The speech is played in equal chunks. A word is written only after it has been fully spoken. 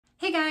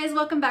Hey guys,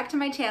 welcome back to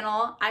my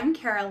channel. I'm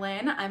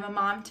Carolyn. I'm a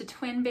mom to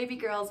twin baby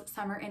girls,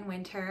 Summer and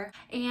Winter,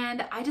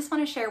 and I just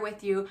want to share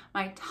with you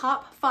my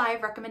top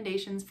 5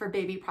 recommendations for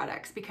baby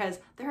products because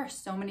there are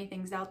so many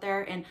things out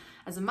there, and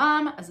as a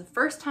mom, as a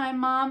first-time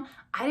mom,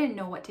 I didn't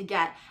know what to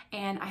get,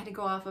 and I had to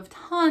go off of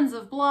tons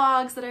of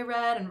blogs that I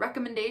read and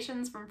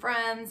recommendations from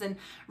friends and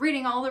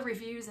reading all the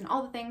reviews and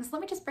all the things.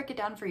 Let me just break it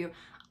down for you.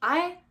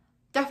 I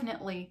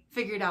definitely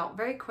figured out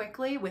very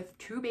quickly with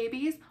 2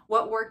 babies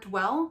what worked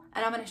well,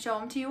 and I'm going to show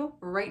them to you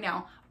right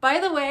now. By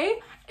the way,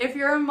 if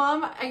you're a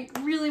mom, I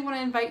really want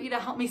to invite you to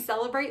help me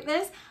celebrate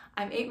this.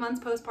 I'm 8 months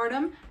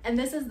postpartum, and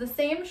this is the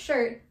same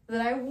shirt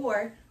that I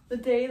wore the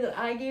day that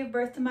I gave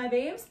birth to my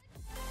babes.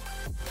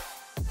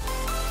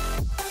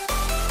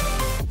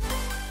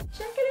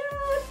 Check it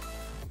out!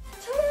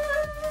 Ta-da!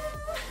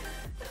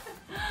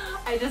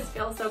 I just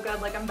feel so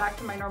good, like I'm back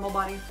to my normal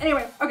body.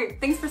 Anyway, okay,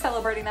 thanks for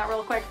celebrating that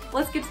real quick.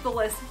 Let's get to the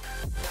list.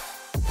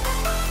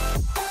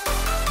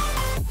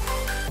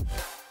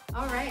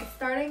 All right,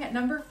 starting at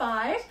number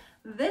 5.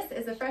 This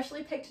is a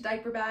freshly picked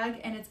diaper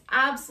bag, and it's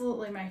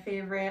absolutely my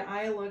favorite.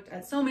 I looked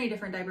at so many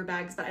different diaper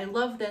bags, but I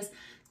love this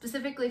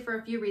specifically for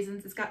a few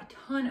reasons. It's got a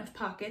ton of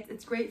pockets.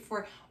 It's great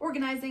for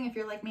organizing if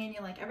you're like me and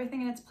you like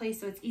everything in its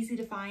place, so it's easy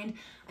to find.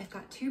 I've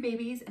got 2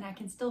 babies, and I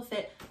can still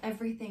fit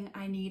everything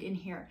I need in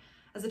here.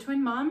 As a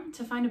twin mom,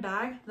 to find a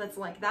bag that's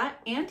like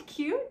that and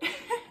cute,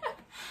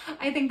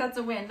 I think that's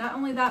a win. Not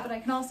only that, but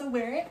I can also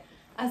wear it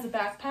as a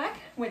backpack,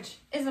 which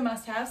is a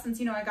must-have since,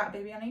 you know, I got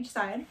baby on each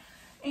side.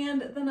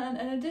 And then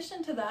in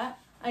addition to that,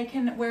 I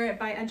can wear it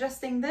by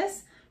adjusting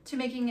this to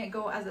making it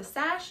go as a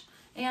sash,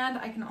 and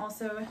I can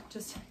also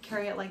just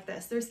carry it like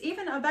this. There's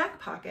even a back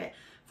pocket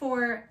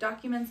for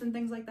documents and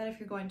things like that if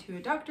you're going to a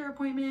doctor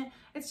appointment.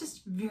 It's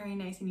just very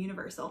nice and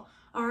universal.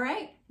 All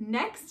right,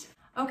 next.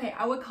 Okay,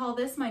 I would call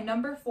this my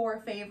number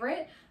 4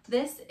 favorite.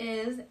 This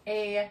is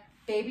a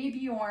Baby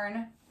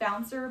Björn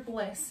Bouncer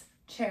Bliss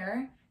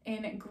chair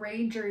in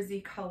gray jersey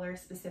color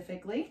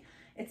specifically.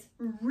 It's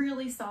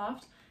really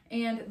soft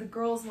and the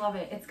girls love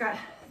it. It's got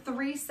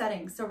 3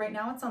 settings. So right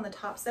now it's on the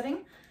top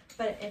setting,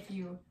 but if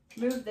you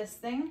move this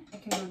thing,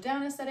 it can go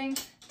down a setting,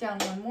 down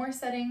 1 more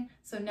setting.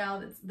 So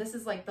now this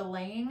is like the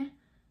laying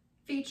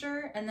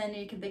feature, and then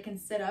they can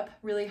sit up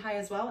really high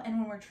as well. And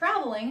when we're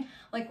traveling,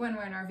 like when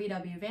we're in our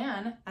VW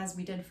van, as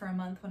we did for a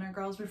month when our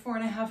girls were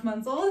 4.5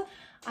 months old,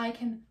 I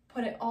can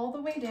put it all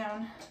the way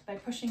down by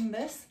pushing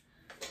this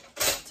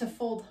to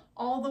fold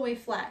all the way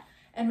flat.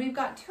 And we've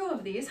got 2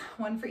 of these,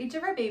 1 for each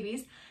of our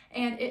babies,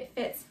 and it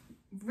fits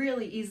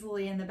really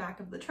easily in the back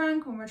of the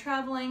trunk when we're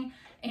traveling,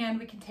 and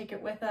we can take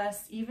it with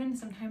us. Even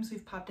sometimes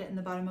we've popped it in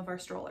the bottom of our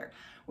stroller,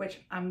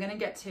 which I'm gonna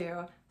get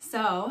to.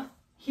 So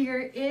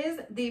here is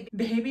the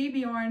Baby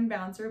Björn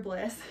Bouncer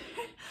Bliss.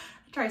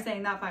 Try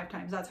saying that 5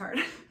 times, that's hard.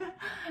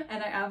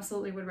 And I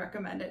absolutely would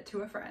recommend it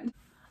to a friend.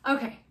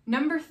 Okay,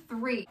 number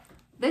 3.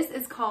 This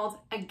is called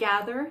a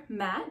Gathre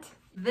Mat.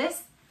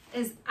 This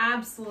is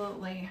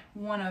absolutely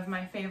one of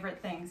my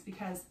favorite things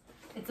because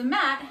it's a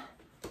mat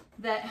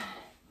that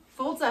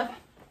folds up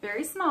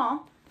very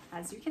small,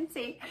 as you can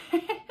see.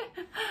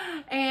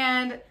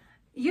 And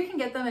you can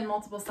get them in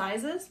multiple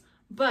sizes,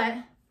 but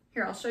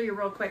here, I'll show you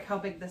real quick how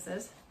big this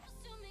is.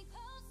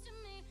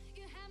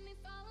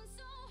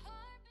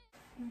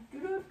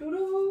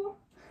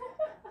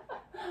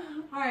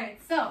 All right,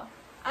 so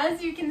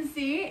as you can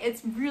see,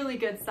 it's really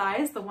good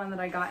size, the one that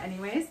I got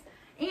anyways.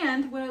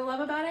 And what I love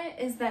about it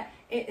is that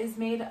it is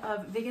made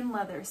of vegan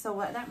leather. So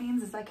what that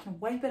means is I can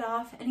wipe it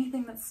off.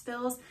 Anything that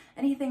spills,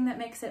 anything that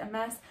makes it a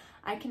mess,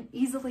 I can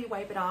easily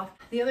wipe it off.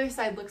 The other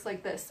side looks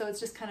like this. So it's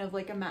just kind of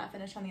like a matte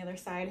finish on the other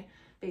side.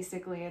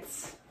 Basically,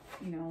 it's,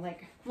 you know,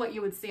 like what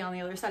you would see on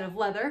the other side of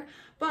leather.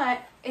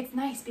 But it's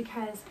nice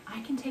because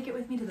I can take it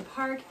with me to the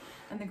park,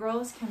 and the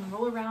girls can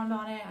roll around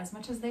on it as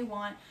much as they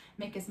want,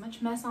 make as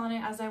much mess on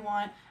it as I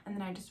want, and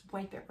then I just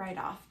wipe it right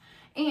off.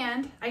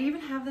 And I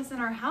even have this in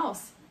our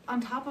house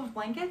on top of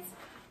blankets,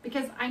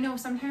 because I know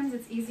sometimes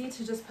it's easy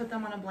to just put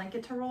them on a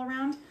blanket to roll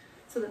around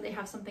so that they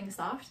have something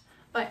soft.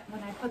 But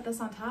when I put this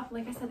on top,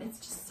 like I said, it's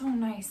just so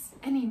nice.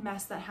 Any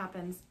mess that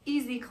happens,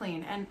 easy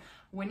clean. And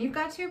when you've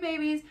got 2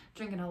 babies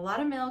drinking a lot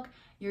of milk,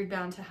 you're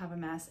bound to have a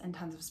mess and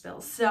tons of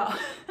spills. So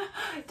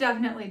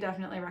definitely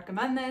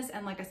recommend this.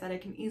 And like I said, I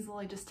can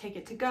easily just take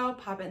it to go,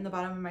 pop it in the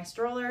bottom of my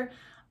stroller.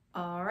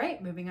 All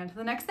right, moving on to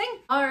the next thing.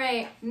 All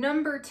right,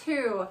 number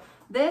 2.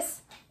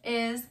 This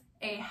is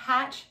a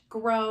Hatch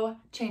Grow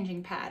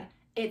changing pad.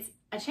 It's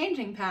a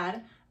changing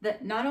pad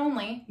that not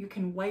only you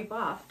can wipe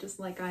off,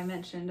 just like I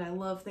mentioned, I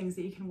love things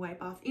that you can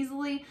wipe off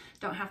easily,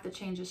 don't have to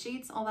change the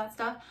sheets, all that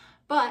stuff,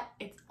 but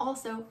it's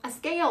also a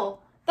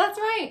scale. That's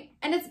right,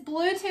 and it's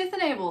Bluetooth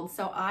enabled,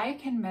 so I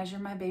can measure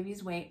my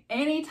baby's weight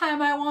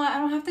anytime I want. I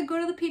don't have to go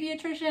to the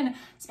pediatrician,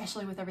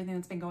 especially with everything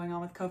that's been going on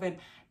with COVID. It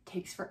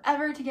takes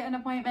forever to get an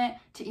appointment,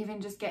 to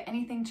even just get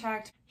anything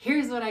checked.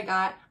 Here's what I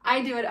got.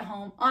 I do it at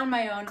home on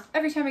my own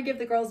every time I give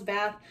the girls a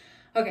bath.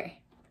 Okay,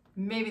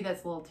 maybe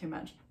that's a little too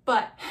much, but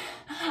but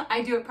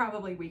I do it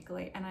probably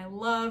weekly, and I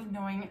love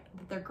knowing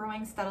that they're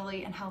growing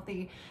steadily and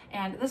healthy.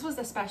 And this was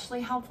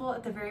especially helpful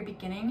at the very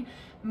beginning.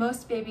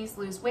 Most babies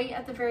lose weight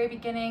at the very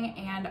beginning,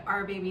 and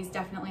our babies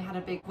definitely had a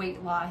big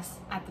weight loss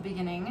at the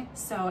beginning.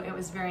 So it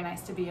was very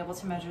nice to be able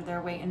to measure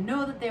their weight and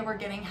know that they were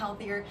getting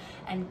healthier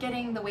and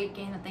getting the weight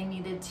gain that they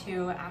needed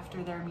to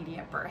after their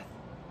immediate birth.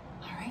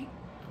 All right,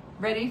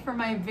 ready for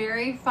my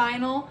very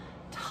final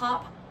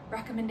top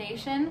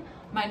recommendation?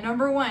 My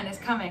number one is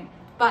coming,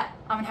 but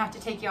I'm gonna have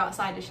to take you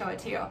outside to show it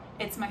to you.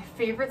 It's my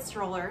favorite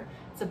stroller.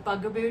 It's a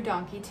Bugaboo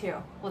Donkey 2.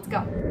 Let's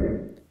go.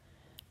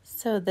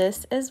 So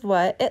this is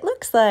what it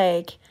looks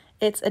like.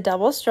 It's a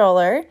double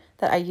stroller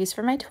that I use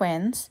for my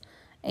twins,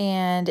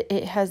 and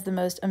it has the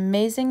most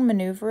amazing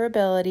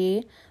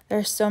maneuverability. There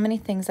are so many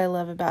things I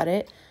love about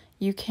it.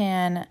 You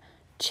can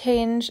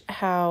change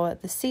how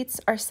the seats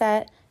are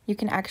set. You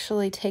can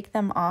actually take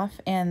them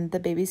off, and the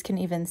babies can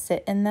even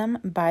sit in them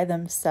by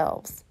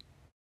themselves.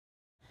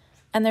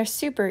 And they're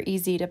super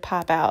easy to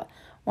pop out.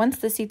 Once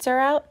the seats are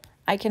out,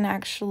 I can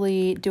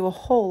actually do a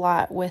whole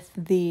lot with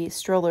the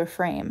stroller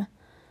frame.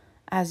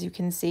 As you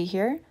can see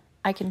here,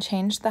 I can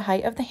change the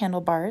height of the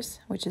handlebars,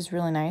 which is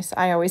really nice.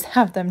 I always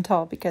have them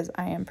tall because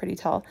I am pretty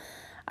tall.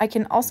 I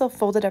can also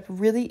fold it up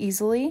really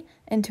easily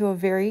into a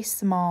very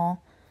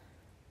small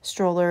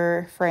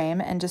stroller frame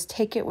and just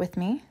take it with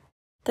me.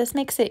 This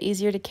makes it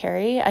easier to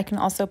carry. I can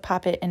also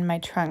pop it in my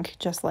trunk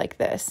just like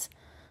this.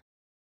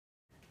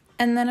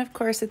 And then of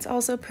course it's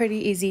also pretty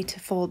easy to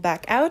fold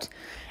back out,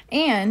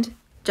 and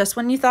just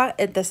when you thought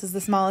this is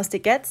the smallest it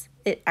gets,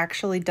 it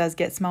actually does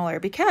get smaller,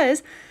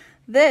 because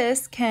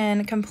this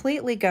can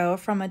completely go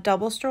from a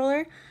double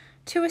stroller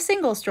to a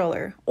single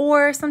stroller,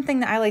 or something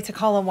that I like to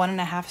call a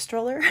 1.5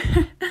 stroller.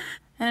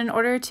 And in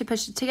order to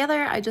push it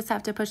together, I just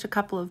have to push a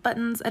couple of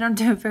buttons. I don't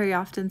do it very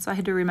often, so I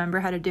had to remember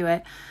how to do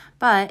it,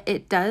 but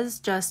it does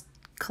just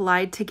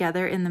collide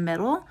together in the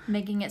middle,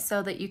 making it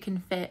so that you can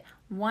fit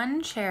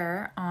one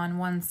chair on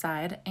one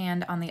side,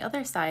 and on the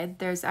other side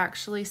there's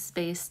actually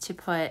space to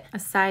put a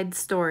side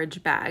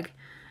storage bag.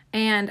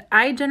 And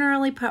I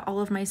generally put all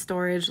of my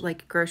storage,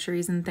 like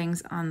groceries and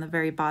things, on the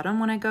very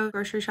bottom when I go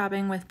grocery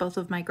shopping with both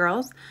of my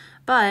girls.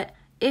 But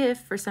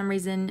if for some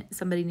reason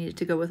somebody needed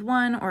to go with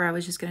one, or I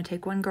was just going to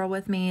take one girl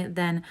with me,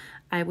 then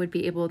I would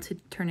be able to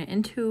turn it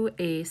into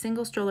a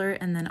single stroller,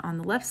 and then on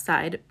the left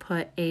side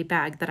put a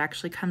bag that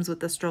actually comes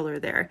with the stroller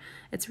there.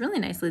 It's really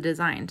nicely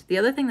designed. The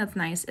other thing that's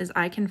nice is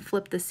I can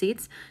flip the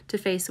seats to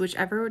face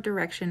whichever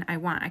direction I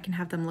want. I can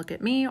have them look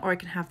at me, or I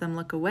can have them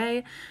look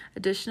away.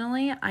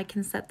 Additionally, I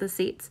can set the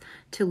seats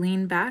to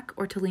lean back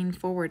or to lean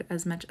forward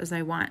as much as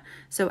I want.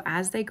 So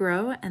as they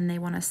grow and they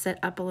want to sit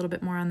up a little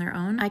bit more on their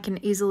own, I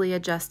can easily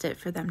adjust it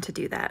for them to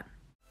do that.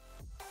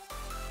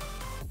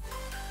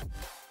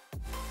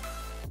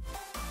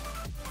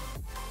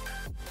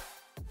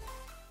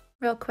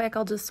 Real quick,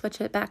 I'll just switch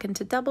it back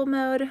into double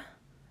mode,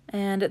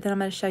 and then I'm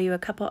going to show you a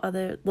couple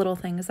other little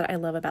things that I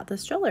love about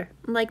this stroller,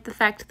 like the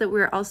fact that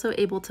we're also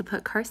able to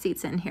put car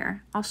seats in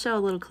here. I'll show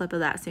a little clip of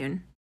that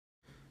soon.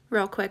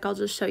 Real quick, I'll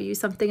just show you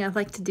something I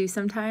like to do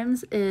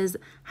sometimes is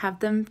have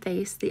them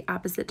face the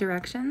opposite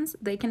directions.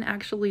 They can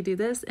actually do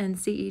this and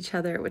see each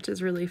other, which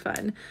is really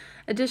fun.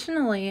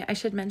 Additionally, I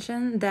should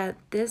mention that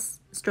this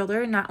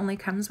stroller not only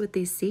comes with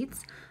these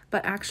seats,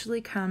 but actually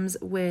comes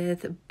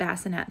with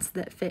bassinets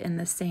that fit in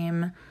the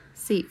same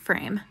seat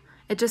frame.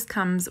 It just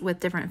comes with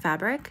different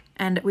fabric,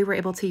 and we were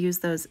able to use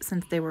those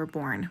since they were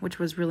born, which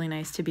was really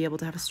nice to be able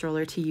to have a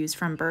stroller to use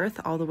from birth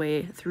all the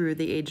way through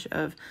the age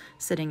of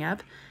sitting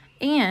up.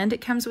 And it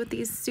comes with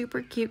these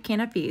super cute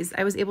canopies.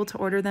 I was able to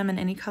order them in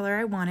any color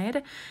I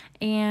wanted,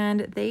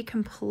 and they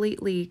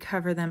completely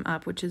cover them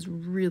up, which is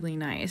really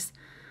nice.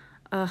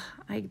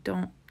 I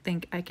don't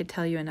think I could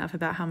tell you enough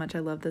about how much I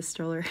love this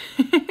stroller.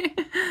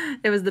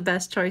 It was the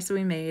best choice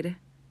we made.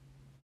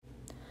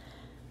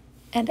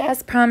 And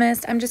as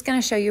promised, I'm just going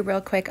to show you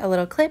real quick a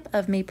little clip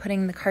of me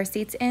putting the car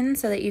seats in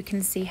so that you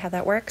can see how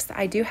that works.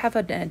 I do have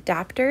an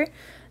adapter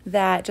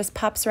that just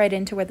pops right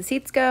into where the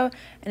seats go,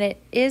 and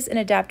it is an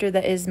adapter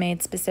that is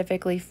made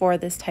specifically for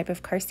this type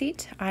of car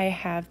seat. I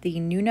have the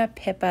Nuna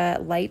Pippa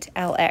Lite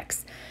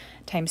LX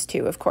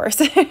 ×2, of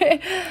course.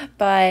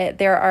 But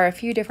there are a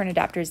few different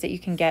adapters that you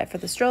can get for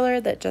the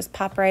stroller that just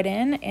pop right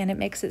in, and it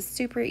makes it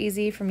super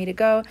easy for me to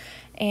go.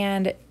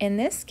 And in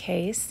this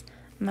case,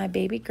 my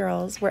baby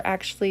girls were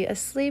actually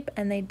asleep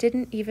and they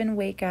didn't even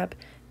wake up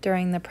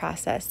during the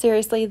process.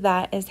 Seriously,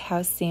 that is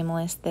how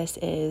seamless this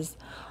is.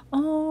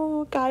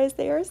 Oh, guys,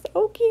 they are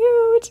so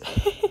cute.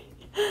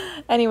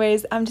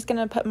 Anyways, I'm just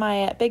gonna put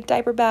my big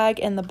diaper bag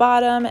in the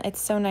bottom. It's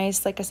so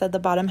nice. Like I said, the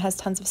bottom has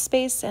tons of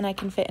space and I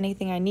can fit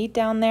anything I need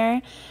down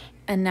there.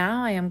 And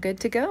now I am good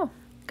to go.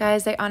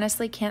 Guys, I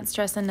honestly can't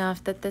stress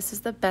enough that this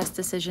is the best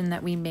decision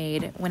that we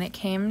made. When it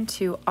came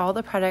to all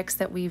the products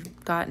that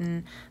we've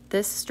gotten,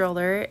 this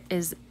stroller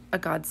is a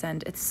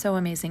godsend. It's so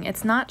amazing.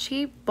 It's not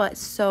cheap, but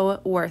so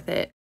worth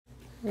it.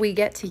 We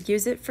get to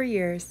use it for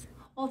years.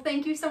 Well,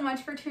 thank you so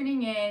much for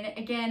tuning in.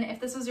 Again, if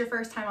this was your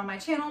first time on my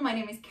channel, my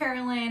name is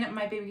Carolyn.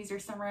 My babies are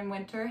summer and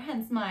winter,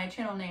 hence my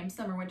channel name,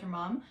 Summer Winter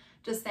Mom.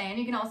 Just saying.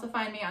 You can also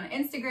find me on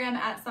Instagram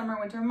at Summer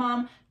Winter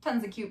Mom.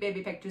 Tons of cute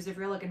baby pictures if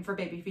you're looking for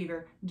baby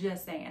fever.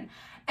 Just saying.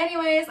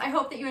 Anyways, I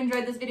hope that you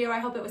enjoyed this video. I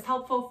hope it was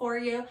helpful for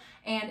you.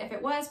 And if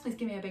it was, please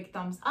give me a big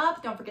thumbs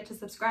up. Don't forget to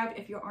subscribe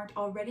if you aren't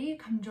already.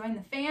 Come join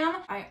the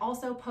fam. I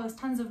also post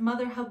tons of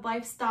motherhood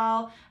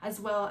lifestyle, as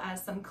well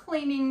as some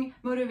cleaning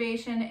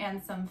motivation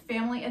and some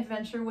family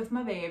adventure with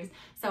my babes.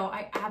 So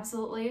I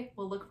absolutely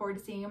will look forward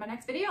to seeing you in my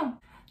next video.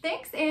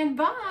 Thanks and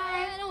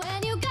bye.